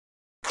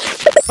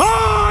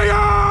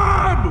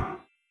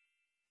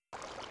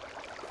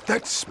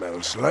that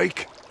smells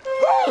like?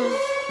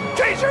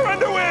 Change your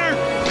underwear!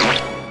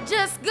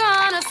 Just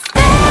gonna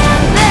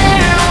stand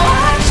there and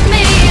watch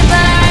me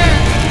burn.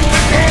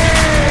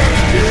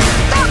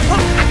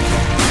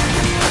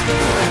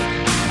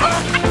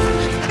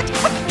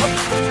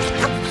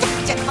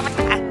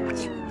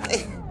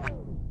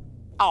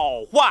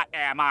 Oh, what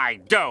am I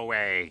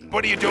doing?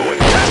 What are you doing?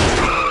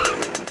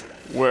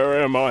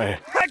 Where am I?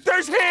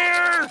 Hector's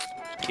here!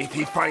 If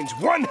he finds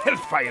one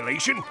health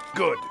violation,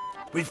 good.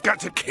 We've got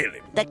to kill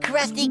him. The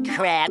Krusty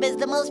Krab is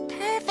the most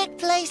perfect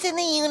place in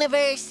the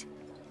universe.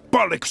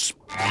 Bollocks!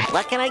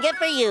 What can I get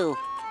for you?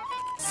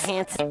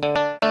 Handsome.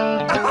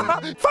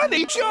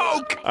 Funny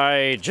joke!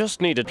 I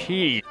just need to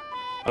pee.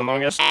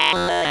 Among us. He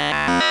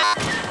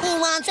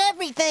wants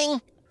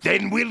everything.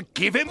 Then we'll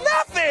give him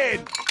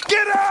nothing!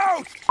 Get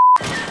out!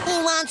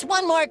 He wants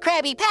one more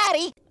Krabby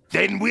Patty.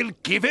 Then we'll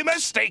give him a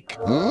steak.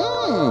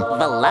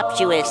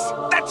 Voluptuous.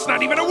 That's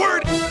not even a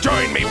word!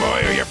 Join me,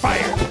 boy, or you're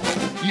fired!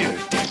 You're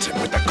dancing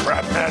with the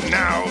crab man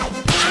now!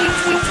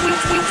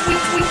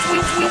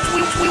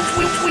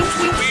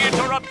 We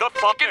interrupt the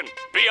fucking.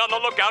 Be on the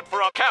lookout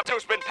for a cat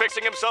who's been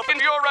fixing himself in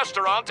your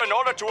restaurant in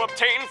order to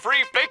obtain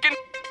free bacon.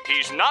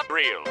 He's not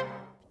real.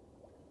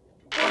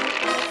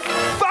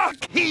 Fuck!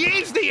 He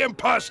is the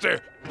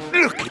imposter!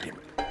 Look at him!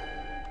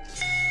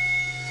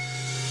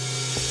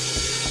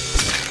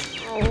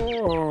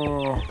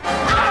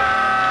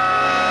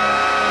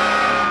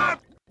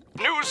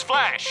 News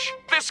flash.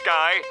 This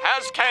guy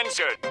has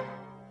cancer.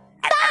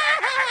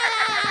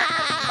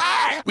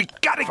 We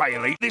gotta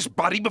violate this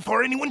body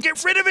before anyone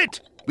gets rid of it!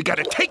 We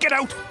gotta take it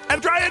out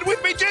and dry it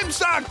with me gym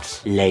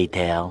socks!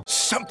 Later.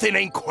 Something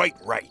ain't quite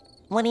right.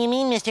 What do you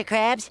mean, Mr.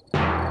 Krabs?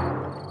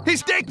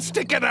 His dick's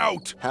sticking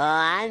out! Oh,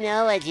 I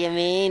know what you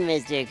mean,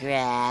 Mr.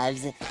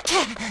 Krabs.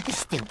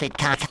 Stupid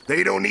cock.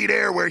 They don't need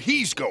air where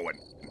he's going.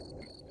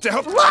 To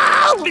help.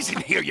 Whoa!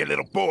 Listen here, you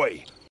little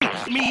boy.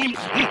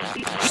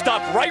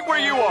 Stop right where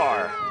you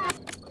are.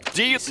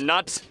 These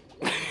nuts.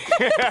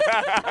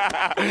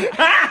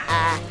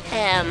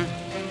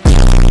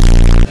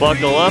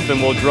 Buckle up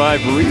and we'll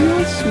drive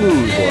real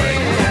smoothly.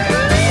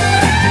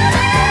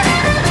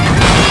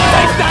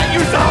 Take that,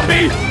 you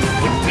zombie!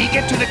 When we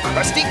get to the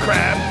Krusty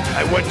Krab,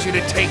 I want you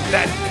to take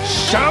that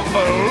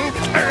shovel,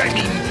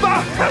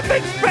 the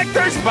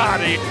inspector's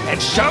body,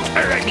 and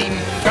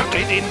fuck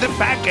it in the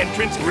back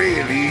entrance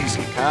real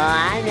easy. Oh,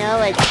 I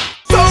know it.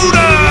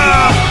 Soda!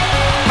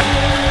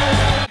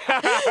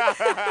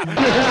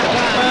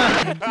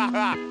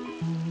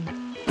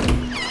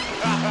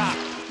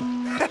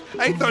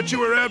 I thought you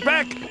were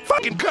back.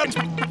 Fucking cunt.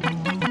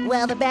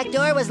 Well, the back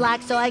door was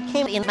locked, so I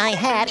came in my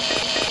hat.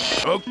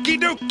 Okie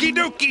dokie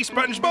dokie,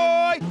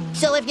 SpongeBob.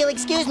 So if you'll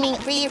excuse me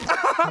for your...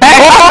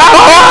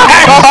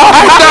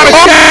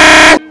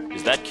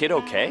 Is that kid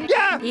okay?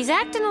 Yeah. He's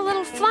acting a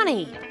little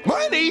funny.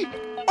 Money?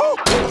 Oh!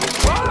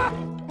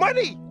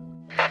 Money!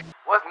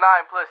 What's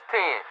 9 plus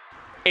 10?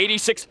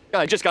 86.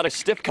 I just got a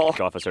stiff call,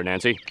 Officer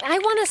Nancy. I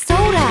want a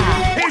soda.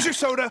 Here's your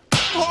soda.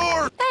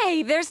 Pour.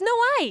 Hey, there's no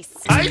ice.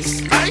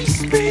 Ice,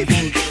 ice,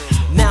 baby.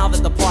 Now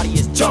that the party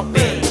is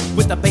jumping,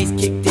 with the bass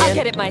kicked I'll in.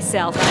 get it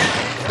myself.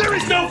 There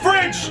is no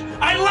fridge.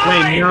 I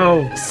lied. Wait,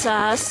 no.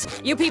 Sus.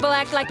 You people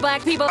act like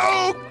black people.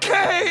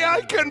 Okay,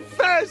 I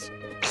confess.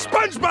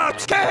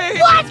 SpongeBob's gay.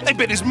 What? I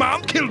bet his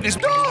mom killed his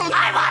dog.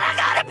 I wanna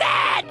go to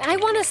bed! I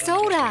want a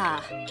soda.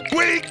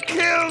 We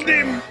killed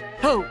him.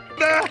 Who?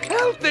 The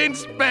health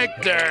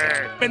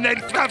inspector. And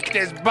then stuffed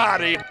his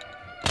body.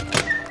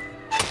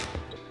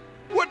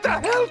 What the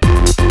hell?